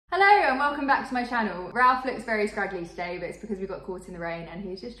Hello and welcome back to my channel. Ralph looks very scraggly today, but it's because we got caught in the rain and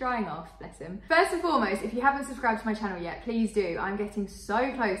he's just drying off, bless him. First and foremost, if you haven't subscribed to my channel yet, please do. I'm getting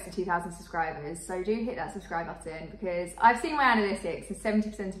so close to 2,000 subscribers, so do hit that subscribe button because I've seen my analytics and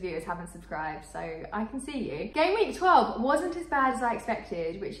 70% of viewers haven't subscribed, so I can see you. Game week 12 wasn't as bad as I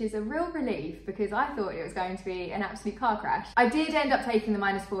expected, which is a real relief because I thought it was going to be an absolute car crash. I did end up taking the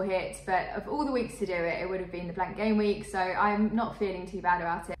 -4 hits, but of all the weeks to do it, it would have been the blank game week, so I'm not feeling too bad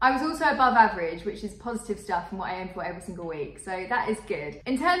about it. I was also above average, which is positive stuff and what I aim for every single week, so that is good.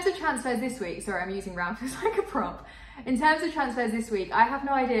 In terms of transfers this week, sorry, I'm using Ralph as like a prop. In terms of transfers this week, I have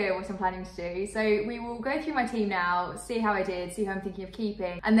no idea what I'm planning to do, so we will go through my team now, see how I did, see who I'm thinking of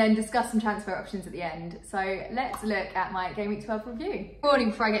keeping, and then discuss some transfer options at the end. So let's look at my Game Week 12 review. Warning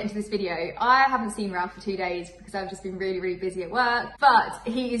before I get into this video, I haven't seen Ralph for 2 days because I've just been really busy at work, but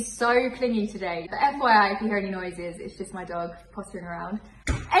he is so clingy today. But FYI, if you hear any noises, it's just my dog pottering around.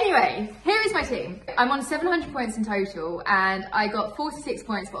 Anyway, here is my team. I'm on 700 points in total and I got 46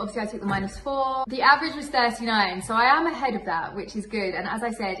 points, but obviously I took the -4. The average was 39, so I am ahead of that, which is good. And as I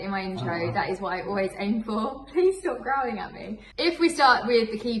said in my intro, that is what I always aim for. Please stop growling at me. If we start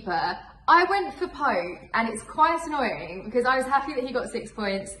with the keeper, I went for Pope, and it's quite annoying because I was happy that he got 6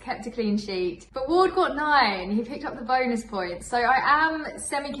 points, kept a clean sheet, but Ward got 9, he picked up the bonus points. So I am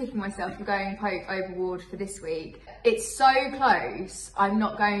semi-kicking myself for going Pope over Ward for this week. It's so close, I'm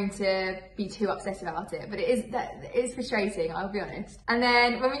not going to be too upset about it, but it is frustrating, I'll be honest. And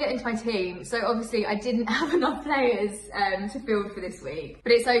then when we get into my team, so obviously I didn't have enough players to field for this week,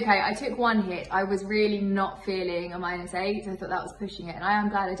 but it's okay, I took 1 hit. I was really not feeling a -8, so I thought that was pushing it, and I am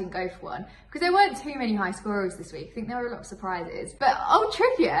glad I didn't go for one, because there weren't too many high scorers this week. I think there were a lot of surprises. But oh,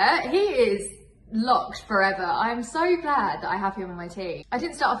 Trippier, he is locked forever. I'm so glad that I have him on my team. I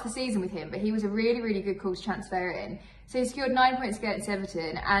didn't start off the season with him, but he was a really good call to transfer in. So he secured 9 points against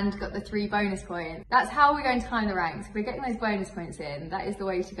Everton and got the 3 bonus points. That's how we're going to climb the ranks. If we're getting those bonus points in, that is the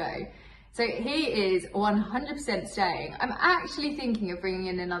way to go. So he is 100% staying. I'm actually thinking of bringing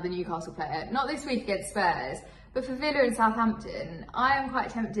in another Newcastle player, not this week against Spurs, but for Villa and Southampton. I am quite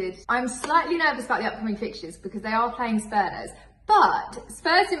tempted. I'm slightly nervous about the upcoming fixtures because they are playing Spurs. But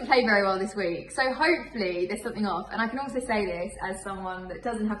Spurs didn't play very well this week, so hopefully there's something off. And I can also say this as someone that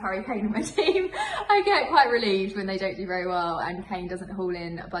doesn't have Harry Kane on my team. I get quite relieved when they don't do very well and Kane doesn't haul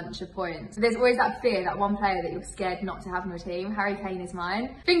in a bunch of points. There's always that fear, that one player that you're scared not to have on your team. Harry Kane is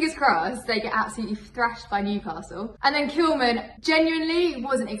mine. Fingers crossed they get absolutely thrashed by Newcastle. And then Kilman, genuinely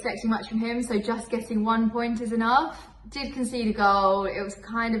wasn't expecting much from him, so just getting 1 point is enough. Did concede a goal. It was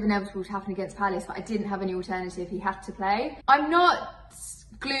kind of inevitable to happen against Palace, but I didn't have any alternative. He had to play. I'm not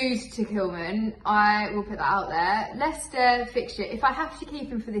glued to Kilman. I will put that out there. Leicester fixture, if I have to keep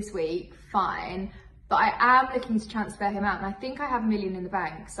him for this week, fine. But I am looking to transfer him out, and I think I have $1 million in the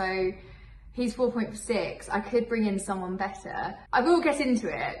bank. So he's 4.6. I could bring in someone better. I will get into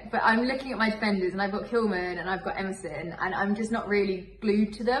it, but I'm looking at my defenders and I've got Kilman and I've got Emerson and I'm just not really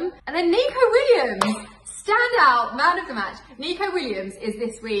glued to them. And then Nico Williams, standout man of the match. Nico Williams is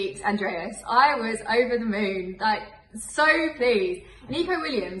this week's Andreas. I was over the moon, like so pleased. Nico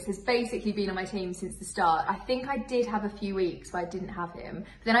Williams has basically been on my team since the start. I think I did have a few weeks where I didn't have him,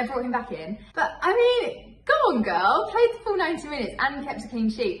 but then I brought him back in. But I mean, go on girl, played the full 90 minutes and kept a clean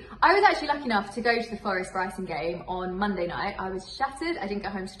sheet. I was actually lucky enough to go to the Forest-Brighton game on Monday night. I was shattered, I didn't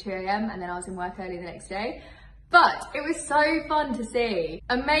get home till 2 AM and then I was in work early the next day. But it was so fun to see.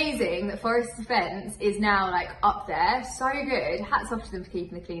 Amazing that Forest's defence is now like up there. So good. Hats off to them for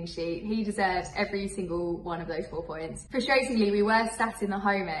keeping the clean sheet. He deserves every single one of those 4 points. Frustratingly, we were sat in the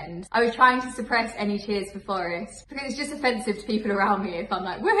home end. I was trying to suppress any cheers for Forest because it's just offensive to people around me if I'm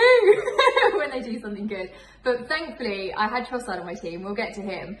like, woohoo, when they do something good. But thankfully, I had Trossard on my team. We'll get to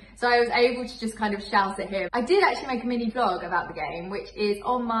him. So I was able to just kind of shout at him. I did actually make a mini vlog about the game, which is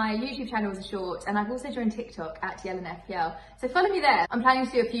on my YouTube channel as a short, and I've also joined TikTok at Yelena FPL. So follow me there. I'm planning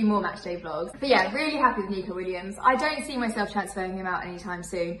to do a few more matchday vlogs. But yeah, really happy with Nico Williams. I don't see myself transferring him out anytime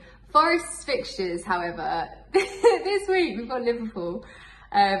soon. Forest's fixtures, however, this week we've got Liverpool.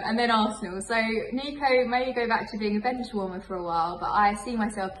 And then Arsenal. So Nico may go back to being a bench warmer for a while, but I see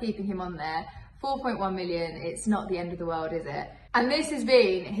myself keeping him on there. 4.1 million, it's not the end of the world, is it? And this has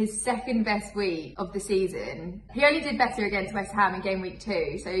been his second best week of the season. He only did better against West Ham in game week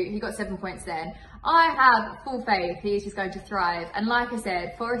 2, so he got 7 points then. I have full faith he is just going to thrive. And like I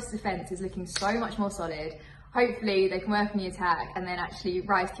said, Forest's defence is looking so much more solid. Hopefully they can work on the attack and then actually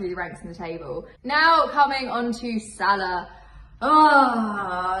rise through the ranks in the table. Now coming on to Salah.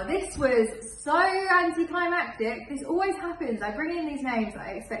 Oh, this was so anticlimactic. This always happens. I bring in these names that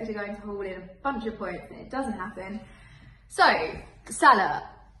I expect are going to haul in a bunch of points and it doesn't happen. So, Salah,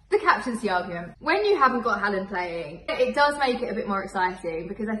 The captaincy argument. When you haven't got Haaland playing, it does make it a bit more exciting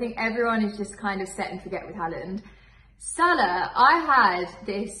because I think everyone is just kind of set and forget with Haaland. Salah, I had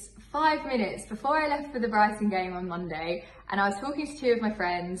this 5 minutes before I left for the Brighton game on Monday, and I was talking to 2 of my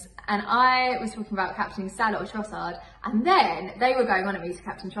friends, and I was talking about captaining Salah or Trossard, and then they were going on at me to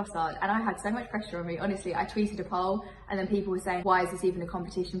captain Trossard, and I had so much pressure on me. Honestly, I tweeted a poll, and then people were saying, why is this even a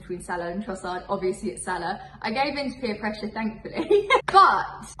competition between Salah and Trossard? Obviously it's Salah. I gave in to peer pressure, thankfully.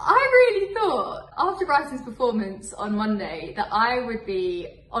 But I really thought, after Brighton's performance on Monday, that I would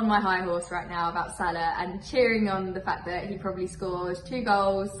be on my high horse right now about Salah and cheering on the fact that he probably scored 2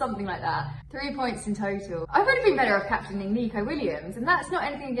 goals, something like that. 3 points in total. I would have been better off captaining Nico Williams, and that's not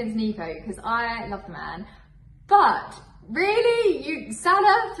anything against Nico because I love the man. But really,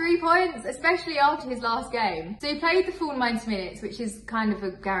 Salah, 3 points, especially after his last game. So he played the full 90 minutes, which is kind of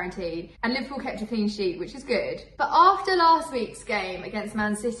a guaranteed, and Liverpool kept a clean sheet, which is good. But after last week's game against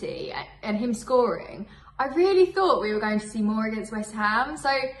Man City and him scoring, I really thought we were going to see more against West Ham.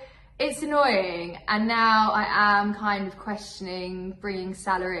 So it's annoying, and now I am kind of questioning bringing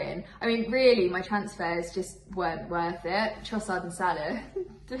Salah in. I mean, really, my transfers just weren't worth it. Trossard and Salah,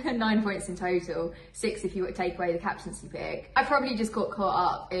 9 points in total, 6 if you take away the captaincy pick. I probably just got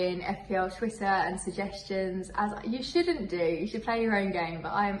caught up in FPL Twitter and suggestions, as you shouldn't do. You should play your own game, but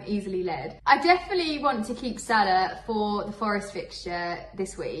I am easily led. I definitely want to keep Salah for the Forest fixture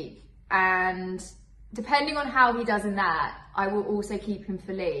this week, and depending on how he does in that, I will also keep him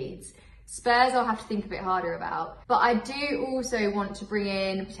for Leeds. Spurs I'll have to think a bit harder about. But I do also want to bring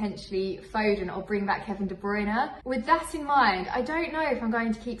in potentially Foden or bring back Kevin De Bruyne. With that in mind, I don't know if I'm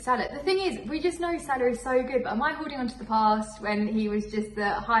going to keep Salah. The thing is, we just know Salah is so good, but am I holding on to the past when he was just the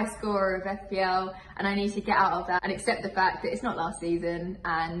high scorer of FPL and I need to get out of that and accept the fact that it's not last season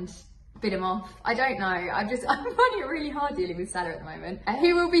and bid him off? I don't know. I'm finding it really hard dealing with Salah at the moment.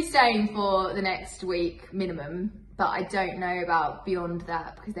 He will be staying for the next week minimum, but I don't know about beyond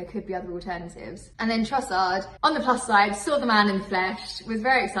that because there could be other alternatives. And then Trossard, on the plus side, saw the man in the flesh, was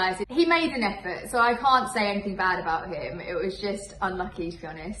very excited. He made an effort, so I can't say anything bad about him. It was just unlucky, to be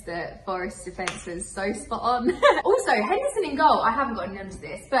honest, that Forest's defence was so spot on. Also, Henderson in goal, I haven't gotten into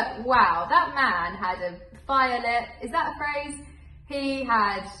this, but wow, that man had a fire lit. Is that a phrase? He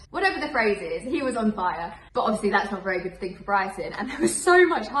had, whatever the phrase is, he was on fire. But obviously that's not a very good thing for Brighton. And there was so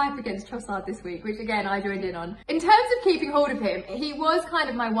much hype against Trossard this week, which again, I joined in on. In terms of keeping hold of him, he was kind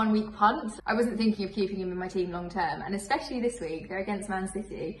of my 1 week punt. I wasn't thinking of keeping him in my team long term. And especially this week, they're against Man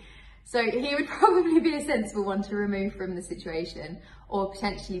City. So he would probably be a sensible one to remove from the situation or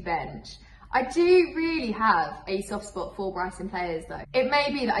potentially bench. I do really have a soft spot for Brighton players though. It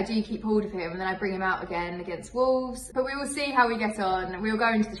may be that I do keep hold of him and then I bring him out again against Wolves, but we will see how we get on. We'll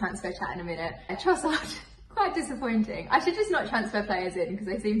go into the transfer chat in a minute. Trossard, quite disappointing. I should just not transfer players in because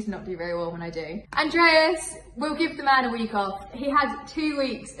they seem to not do very well when I do. Andreas, we'll give the man a week off. He had 2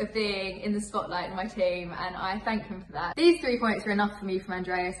 weeks of being in the spotlight in my team and I thank him for that. These 3 points were enough for me from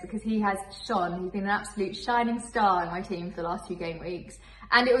Andreas because he has shone. He's been an absolute shining star in my team for the last 2 game weeks.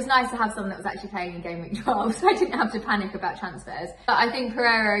 And it was nice to have someone that was actually playing in Gameweek 12, so I didn't have to panic about transfers. But I think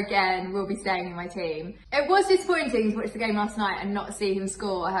Pereira, again, will be staying in my team. It was disappointing to watch the game last night and not see him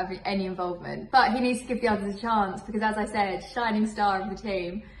score or have any involvement. But he needs to give the others a chance because, as I said, shining star of the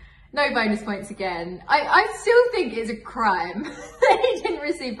team. No bonus points again. I still think it's a crime that he didn't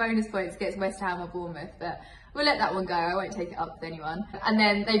receive bonus points against West Ham or Bournemouth, but we'll let that one go. I won't take it up with anyone. And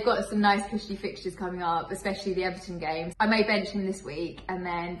then they've got some nice cushy fixtures coming up, especially the Everton games. I may bench him this week and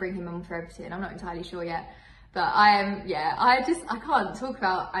then bring him on for Everton. I'm not entirely sure yet. But I can't talk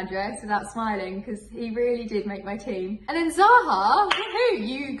about Andreas without smiling because he really did make my team. And then Zaha, woohoo,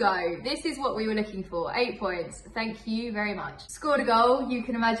 you go. This is what we were looking for, 8 points. Thank you very much. Scored a goal. You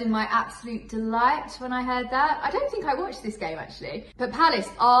can imagine my absolute delight when I heard that. I don't think I watched this game actually, but Palace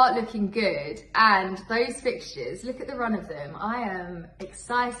are looking good. And those fixtures, look at the run of them. I am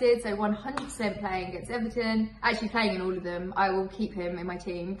excited. So 100% playing against Everton, actually playing in all of them. I will keep him in my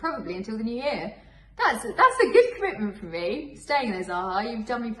team probably until the new year. That's a good commitment from me. Staying there, Zaha, you've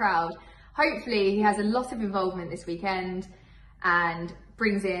done me proud. Hopefully he has a lot of involvement this weekend and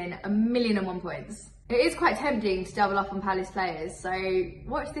brings in 1,000,001 points. It is quite tempting to double up on Palace players, so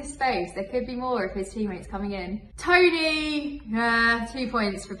watch this space. There could be more of his teammates coming in. Tony, 2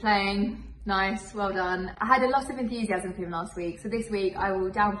 points for playing. Nice, well done. I had a lot of enthusiasm for him last week, so this week I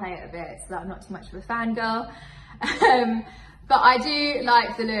will downplay it a bit so that I'm not too much of a fangirl. But I do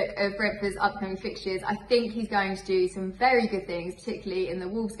like the look of Brentford's upcoming fixtures. I think he's going to do some very good things, particularly in the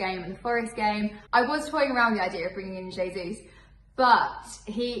Wolves game and the Forest game. I was toying around the idea of bringing in Jesus, but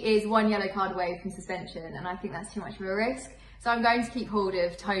he is 1 yellow card away from suspension, and I think that's too much of a risk. So I'm going to keep hold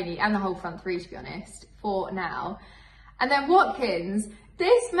of Tony and the whole front three, to be honest, for now. And then Watkins,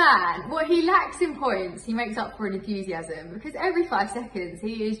 this man, what he lacks in points, he makes up for in enthusiasm, because every 5 seconds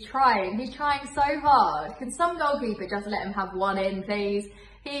he is trying. He's trying so hard. Can some goalkeeper just let him have one in, please?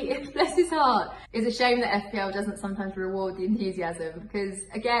 Bless his heart. It's a shame that FPL doesn't sometimes reward the enthusiasm, because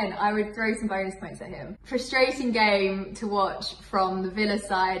again, I would throw some bonus points at him. Frustrating game to watch from the Villa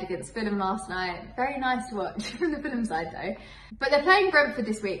side against Fulham last night. Very nice to watch from the Fulham side though. But they're playing Brentford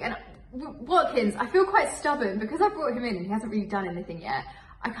this week, and Watkins, I feel quite stubborn because I brought him in and he hasn't really done anything yet.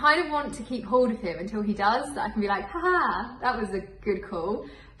 I kind of want to keep hold of him until he does, that I can be like, haha, that was a good call.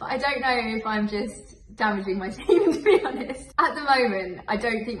 But I don't know if I'm just damaging my team, to be honest. At the moment, I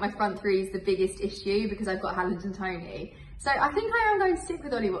don't think my front three is the biggest issue because I've got Haaland and Tony. So I think I am going to stick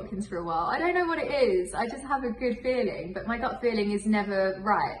with Ollie Watkins for a while. I don't know what it is, I just have a good feeling, but my gut feeling is never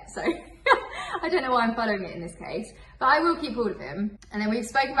right, so I don't know why I'm following it in this case. But I will keep hold of him. And then we've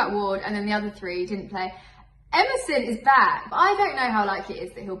spoken about Ward, and then the other three didn't play. Emerson is back, but I don't know how likely it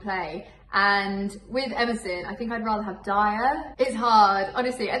is that he'll play. And with Emerson, I think I'd rather have Dyer. It's hard,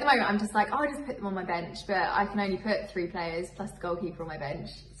 honestly. At the moment, I'm just like, oh, I'll just put them on my bench, but I can only put 3 players plus the goalkeeper on my bench.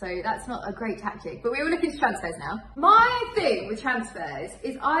 So that's not a great tactic, but we will look into transfers now. My thing with transfers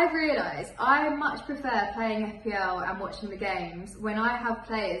is I've realised I much prefer playing FPL and watching the games when I have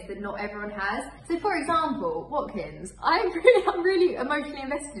players that not everyone has. So for example, Watkins, I'm really emotionally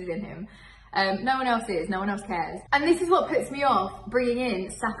invested in him. No one else is, no one else cares. And this is what puts me off bringing in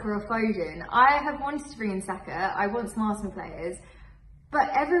Saka or Foden. I have wanted to bring in Saka, I want some Arsenal players, but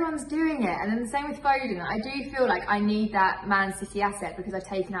everyone's doing it. And then the same with Foden. I do feel like I need that Man City asset because I've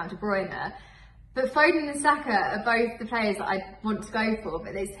taken out De Bruyne. But Foden and Saka are both the players that I want to go for,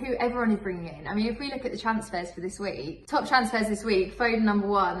 but it's who everyone is bringing in. I mean, if we look at the transfers for this week, top transfers this week, Foden number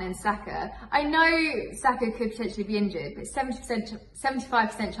 1, then Saka. I know Saka could potentially be injured, but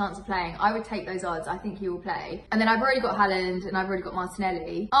 75% chance of playing. I would take those odds. I think he will play. And then I've already got Haaland and I've already got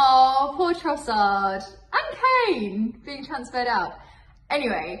Martinelli. Oh, poor Trossard and Kane being transferred out.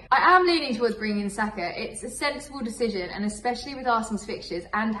 Anyway, I am leaning towards bringing in Saka. It's a sensible decision, and especially with Arsenal's fixtures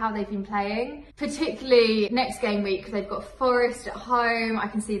and how they've been playing, particularly next game week because they've got Forest at home. I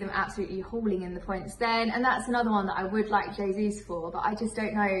can see them absolutely hauling in the points then, and that's another one that I would like Jesus for, but I just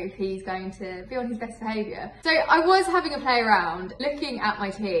don't know if he's going to be on his best behaviour. So I was having a play around, looking at my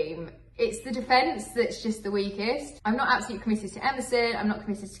team. It's the defence that's just the weakest. I'm not absolutely committed to Emerson, I'm not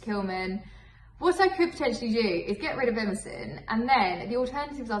committed to Kilman. What I could potentially do is get rid of Emerson, and then the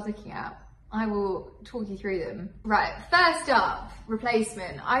alternatives I was looking at, I will talk you through them. Right, first up,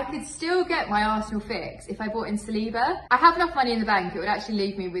 replacement. I could still get my Arsenal fix if I bought in Saliba. I have enough money in the bank, it would actually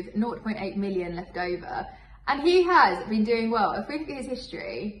leave me with 0.8 million left over. And he has been doing well. If we look at his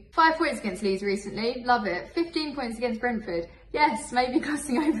history, 5 points against Leeds recently, love it. 15 points against Brentford. Yes, maybe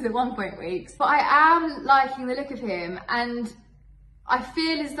crossing over the 1 point weeks. But I am liking the look of him, and I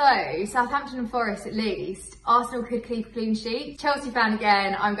feel as though Southampton and Forest at least, Arsenal could keep a clean sheet. Chelsea fan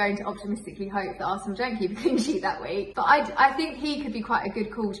again, I'm going to optimistically hope that Arsenal don't keep a clean sheet that week. But I think he could be quite a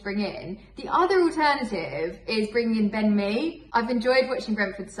good call to bring in. The other alternative is bringing in Ben Mee. I've enjoyed watching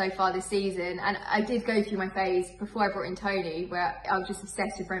Brentford so far this season, and I did go through my phase before I brought in Tony where I was just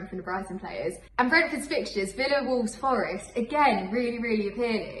obsessed with Brentford and Brighton players. And Brentford's fixtures, Villa, Wolves, Forest, again, really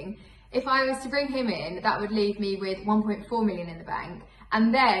appealing. If I was to bring him in, that would leave me with 1.4 million in the bank.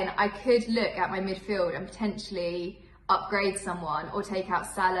 And then I could look at my midfield and potentially upgrade someone or take out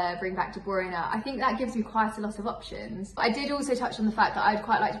Salah, bring back De Bruyne. I think that gives me quite a lot of options. But I did also touch on the fact that I'd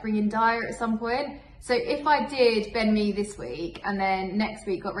quite like to bring in Dyer at some point. So if I did Ben Mee this week and then next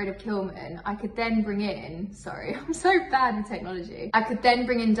week got rid of Kilman, I could then bring in, sorry, I'm so bad with technology. I could then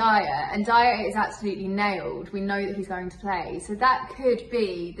bring in Dyer, and Dyer is absolutely nailed. We know that he's going to play. So that could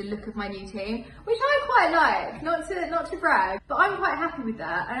be the look of my new team, which I quite like, not to brag, but I'm quite happy with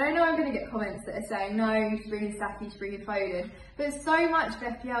that. And I know I'm going to get comments that are saying, no, you should bring in Saka, you should bring in Foden. But so much of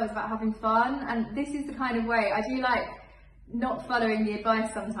FPL is about having fun, and this is the kind of way I do like not following the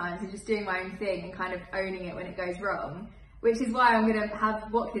advice sometimes and just doing my own thing and kind of owning it when it goes wrong, which is why I'm going to have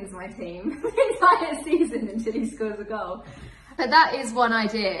Watkins on my team the entire season until he scores a goal. But that is one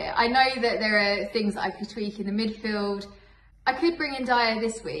idea. I know that there are things that I could tweak in the midfield. I could bring in Dyer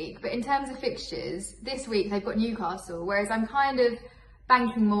this week, but in terms of fixtures, this week they've got Newcastle, whereas I'm kind of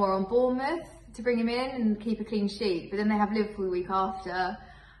banking more on Bournemouth to bring him in and keep a clean sheet, but then they have Liverpool the week after.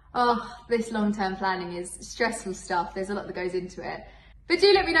 Oh, this long-term planning is stressful stuff. There's a lot that goes into it. But do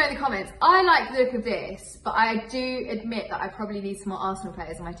let me know in the comments. I like the look of this, but I do admit that I probably need some more Arsenal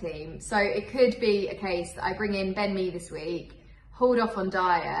players on my team. So it could be a case that I bring in Ben Mee this week, hold off on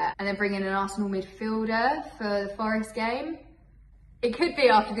Dyer, and then bring in an Arsenal midfielder for the Forest game. It could be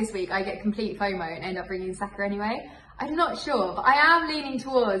after this week I get complete FOMO and end up bringing Saka anyway. I'm not sure, but I am leaning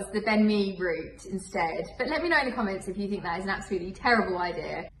towards the Ben Mee route instead. But let me know in the comments if you think that is an absolutely terrible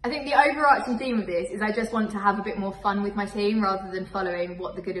idea. I think the overarching theme of this is I just want to have a bit more fun with my team rather than following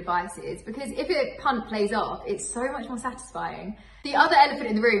what the good advice is. Because if a punt plays off, it's so much more satisfying. The other elephant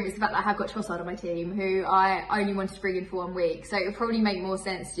in the room is the fact that I have got Trossard on my team, who I only wanted to bring in for 1 week. So it would probably make more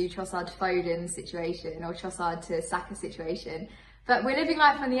sense to do Trossard to Foden situation or Trossard to Saka situation. But we're living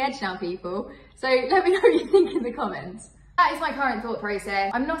life on the edge now, people. So let me know what you think in the comments. That is my current thought process.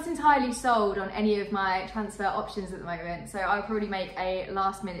 I'm not entirely sold on any of my transfer options at the moment. So I'll probably make a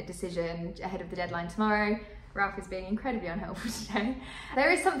last minute decision ahead of the deadline tomorrow. Ralph is being incredibly unhelpful today. There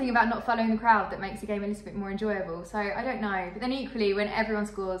is something about not following the crowd that makes the game a little bit more enjoyable. So I don't know. But then equally, when everyone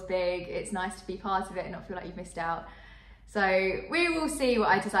scores big, it's nice to be part of it and not feel like you've missed out. So we will see what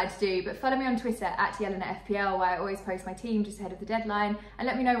I decide to do, but follow me on Twitter at Yelena FPL, where I always post my team just ahead of the deadline, and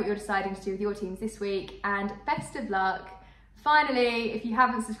let me know what you're deciding to do with your teams this week, and best of luck. Finally, if you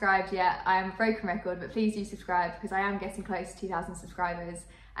haven't subscribed yet, I am a broken record, but please do subscribe because I am getting close to 2,000 subscribers,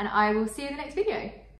 and I will see you in the next video.